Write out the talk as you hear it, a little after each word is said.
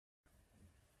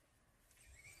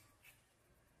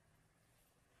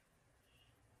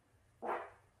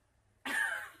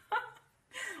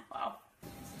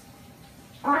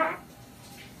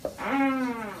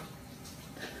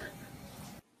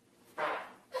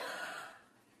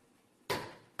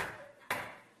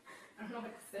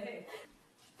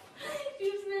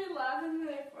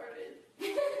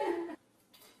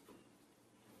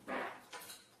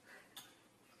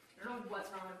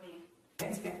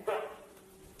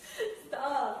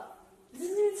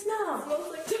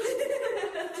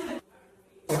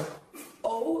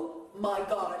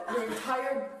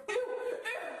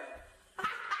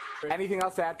Anything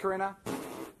else to add, Corinna?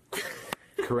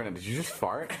 Corinna, did you just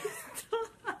fart?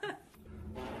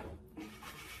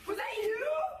 Was that you?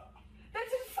 That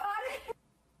just farted?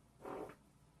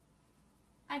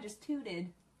 I just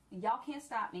tooted. Y'all can't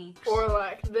stop me. Or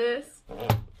like this.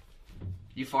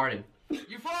 You farted.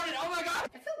 You farted! Oh my god!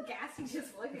 I feel gassy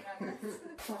just looking at this.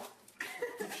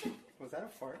 Was that a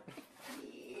fart?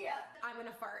 Yeah. I'm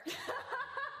gonna fart.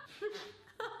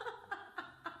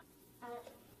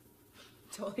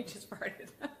 Totally just farted.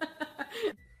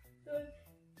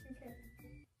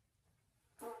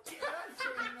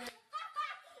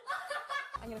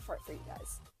 I'm gonna fart for you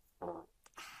guys.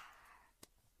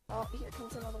 Oh, here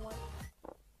comes another one.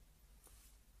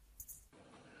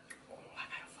 Oh, I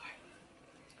gotta fart.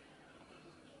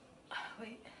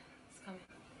 Wait, it's coming.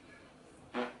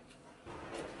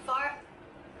 Fart.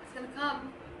 It's gonna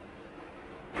come.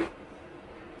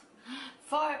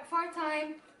 Fart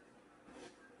time.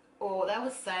 Oh, that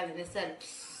was silent. It said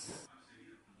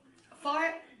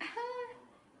fart.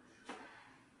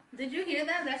 Did you hear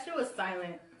that? That shit was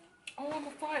silent. Oh, I'm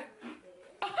a fart.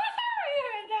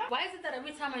 Why is it that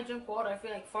every time I drink water, I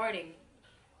feel like farting?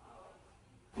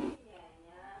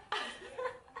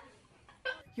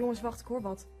 Jongens, wacht, ik hoor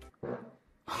wat.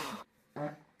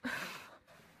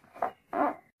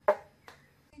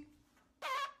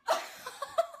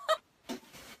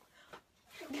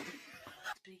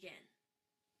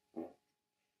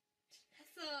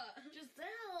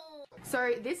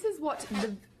 Sorry, this is what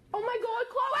the... Oh my god,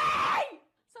 Chloe!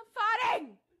 Stop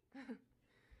farting!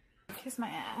 Kiss my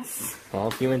ass. Well,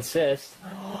 if you insist.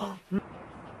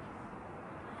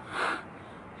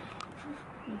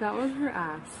 That was her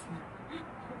ass.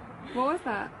 What was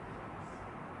that?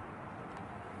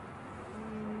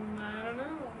 I don't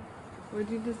know. What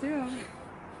did you just do?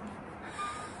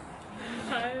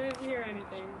 I didn't hear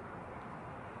anything.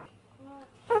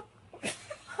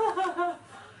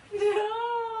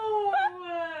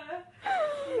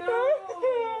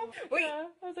 Wait. I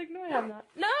was like, no, I am not.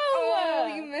 No! Oh,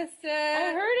 you missed it.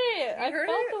 I heard it. I heard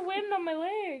felt it? the wind on my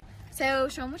leg. So,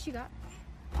 show them what you got.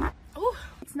 Oh.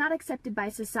 It's not accepted by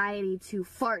society to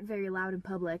fart very loud in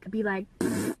public. Be like,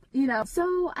 you know.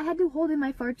 So I had to hold in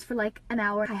my farts for like an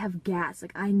hour. I have gas.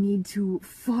 Like, I need to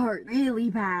fart really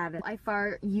bad. I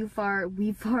fart, you fart,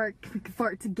 we fart. We can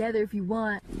fart together if you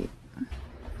want.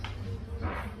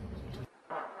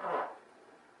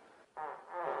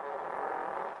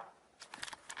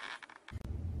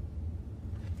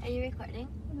 Are you recording?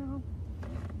 No.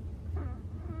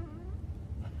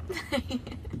 You're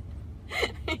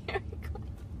recording.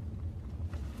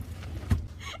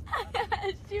 I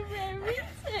asked you for a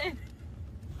reason.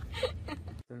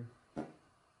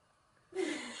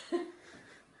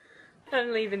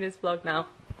 I'm leaving this vlog now.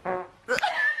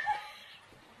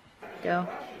 Go.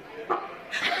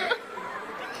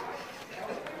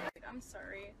 I'm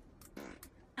sorry.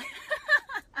 It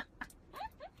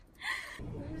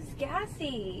was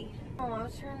gassy. Oh, I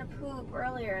was trying to poop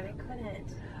earlier and I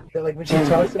couldn't. Like when she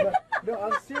talks about... No,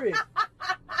 I'm serious.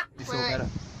 You feel better?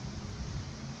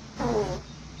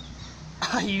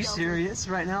 Are you serious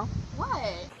right now?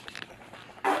 What?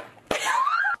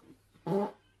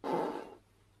 What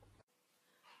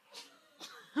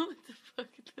the fuck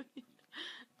is that?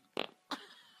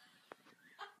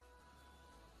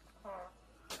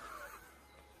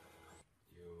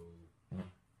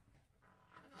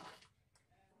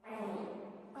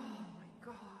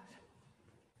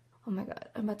 Oh my god,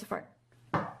 I'm about to fart.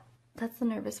 That's the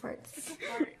nervous farts.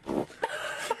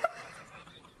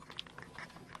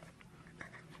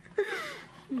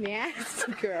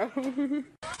 Nasty girl. That's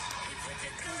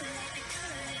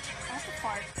a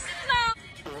fart.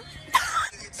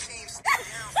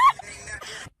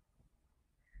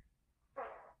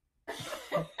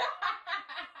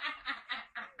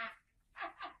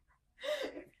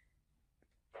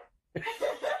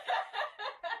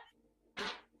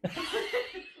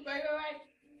 Wait.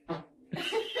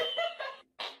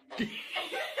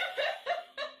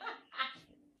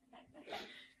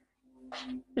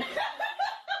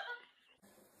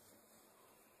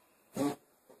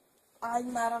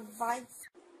 I'm out of vibes.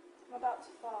 I'm about to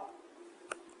fall.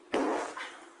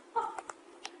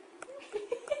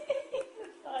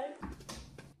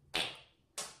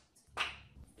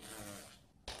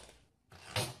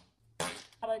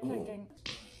 I like cooking.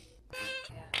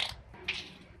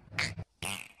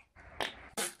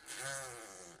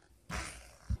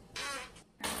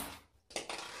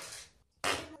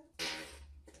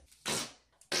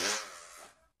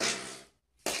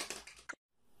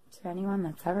 To anyone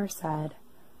that's ever said,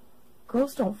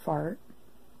 girls don't fart,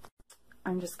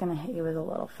 I'm just gonna hit you with a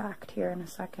little fact here in a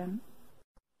second.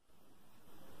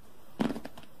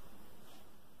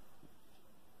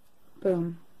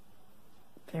 Boom.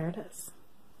 There it is.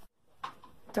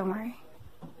 Don't worry.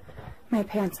 My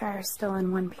pants are still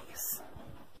in one piece.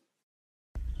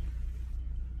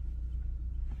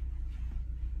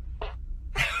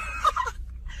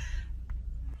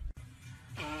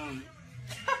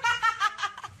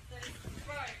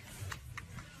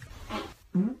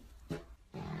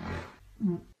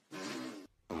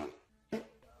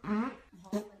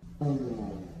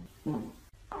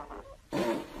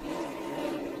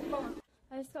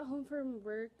 I just got home from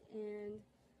work and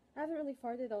I haven't really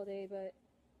farted all day, but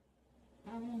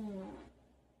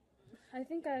I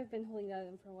think I've been holding that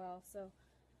in for a while, so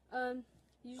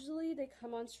usually they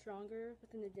come on stronger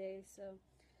within the day, so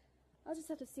I'll just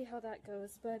have to see how that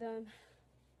goes, but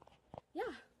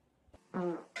yeah.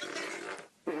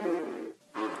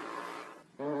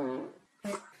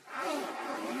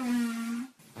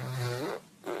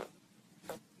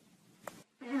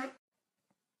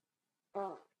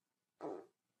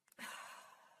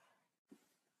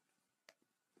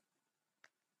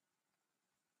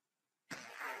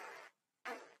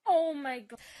 Oh my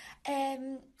god.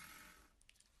 I'm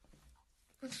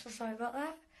so sorry about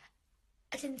that.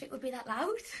 I didn't think it would be that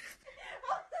loud.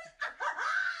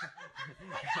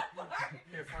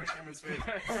 Here, front camera's face.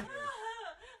 I farted.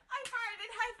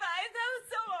 High five. That was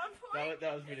so on point.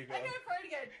 That was pretty good. I'm gonna fart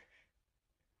again.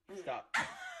 Stop.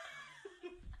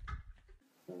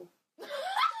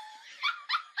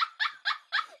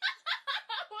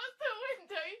 What's the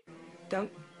window?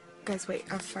 Don't. Guys, wait.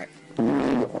 I'll fart.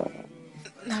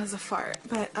 That was a fart.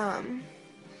 But,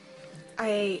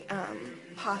 I,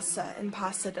 pasta, and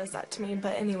pasta does that to me.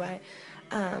 But anyway,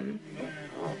 oh,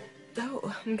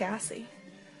 I'm gassy.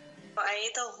 I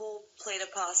ate the whole plate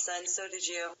of pasta, and so did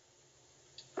you.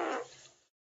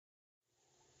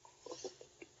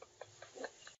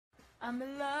 I'm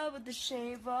in love with the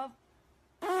shape of.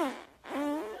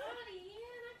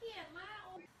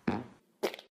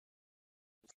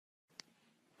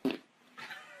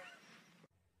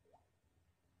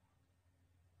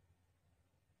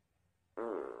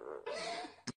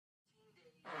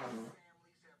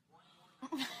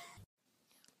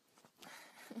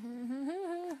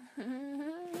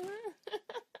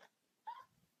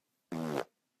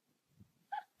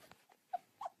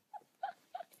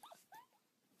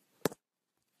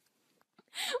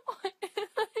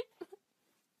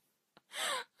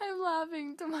 I'm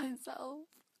laughing to myself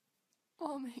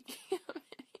while making a video.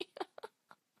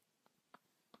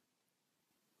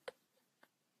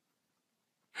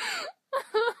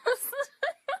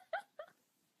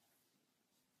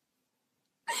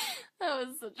 That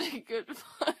was such a good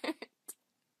part.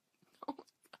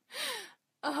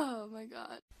 Oh my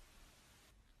god.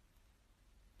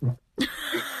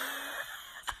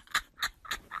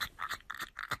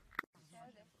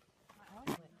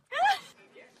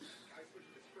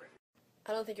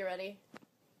 I don't think you're ready.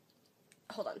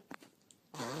 Hold on.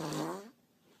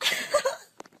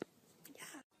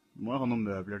 Du må ha noen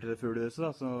møbler til det fuglehuset,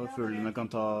 da, så fuglene kan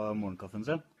ta morgenkaffen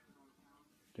sin.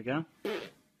 Tenker jeg.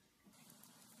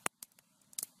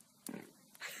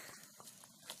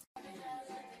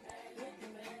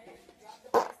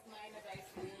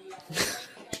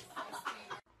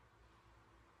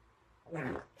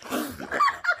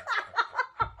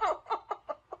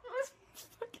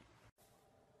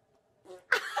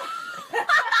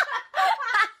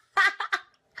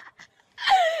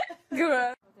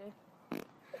 Good.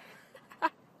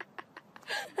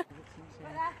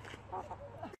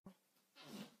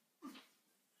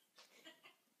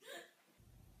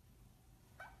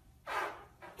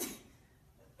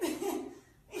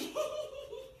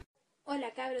 Hola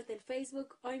cabros del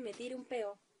Facebook, hoy me tiro un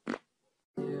peo.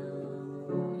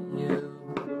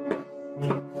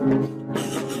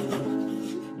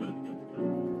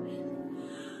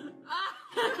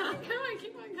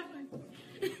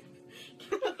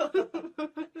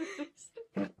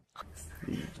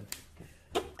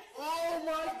 Oh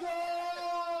my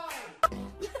god!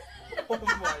 Oh my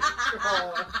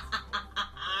god!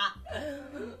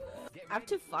 I have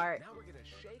to fart. Now we're gonna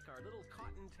shake our little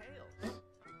cotton tails.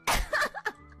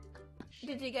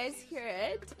 Did you guys hear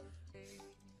it?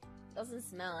 Doesn't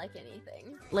smell like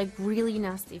anything. Like really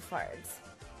nasty farts.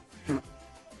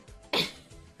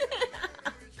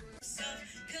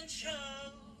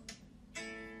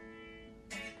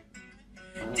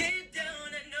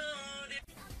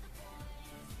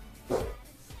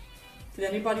 Did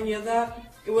anybody hear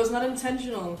that? It was not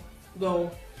intentional,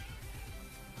 though.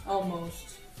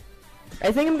 Almost.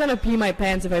 I think I'm gonna pee my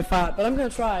pants if I fart, but I'm gonna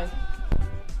try.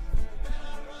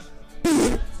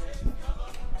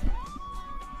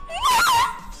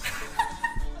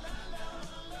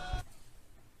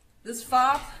 This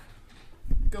fart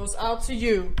Now to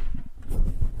you.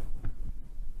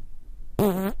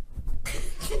 That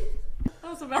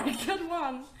was a very good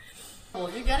one. Oh,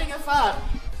 you're getting a fart.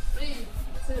 3,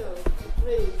 2,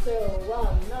 3, 2,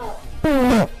 1, now.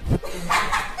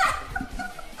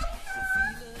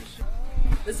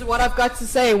 This is what I've got to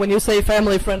say when you say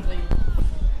family friendly.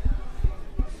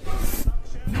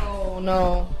 Oh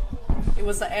no. It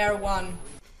was the air one.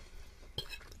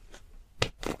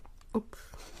 Oops.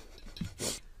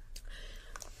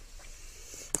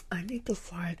 I need to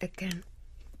fart again.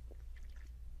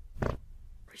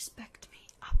 Respect me.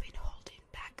 I've been holding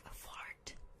back a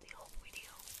fart the whole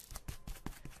video.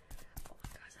 Oh my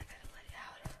gosh, I gotta let it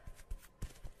out.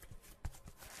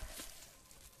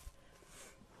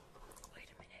 Wait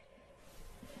a minute.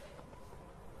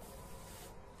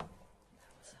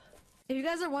 If you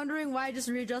guys are wondering why I just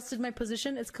readjusted my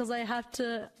position, it's because I have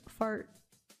to fart.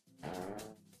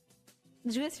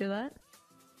 Did you guys hear that?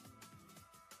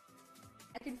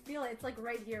 I can feel it. It's like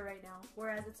right here right now.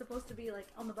 Whereas it's supposed to be like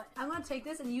on the butt. I'm gonna take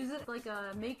this and use it like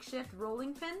a makeshift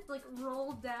rolling pin. Like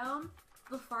roll down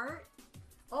the fart.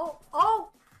 Oh,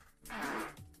 oh!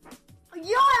 Yo,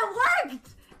 it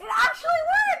worked! It actually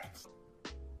worked!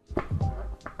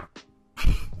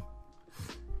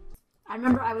 I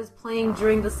remember I was playing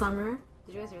during the summer.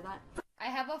 Did you guys hear that? I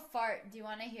have a fart. Do you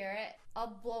want to hear it?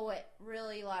 I'll blow it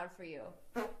really loud for you.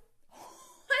 It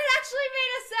actually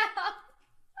made a sound!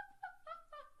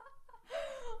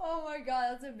 Oh my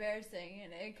god, that's embarrassing.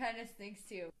 And it kind of stinks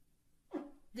too.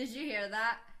 Did you hear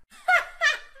that?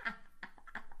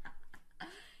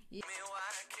 Yeah.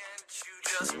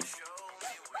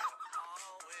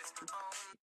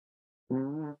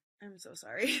 I'm so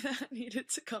sorry. That needed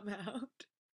to come out.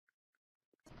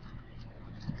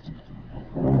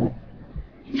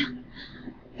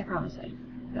 I promise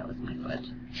that was my foot.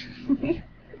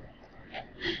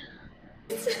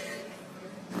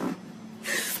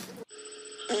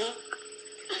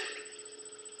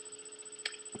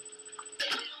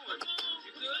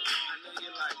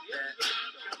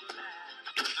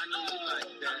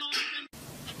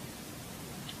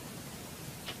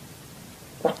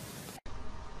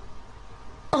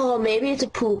 Oh, maybe it's a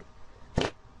poop.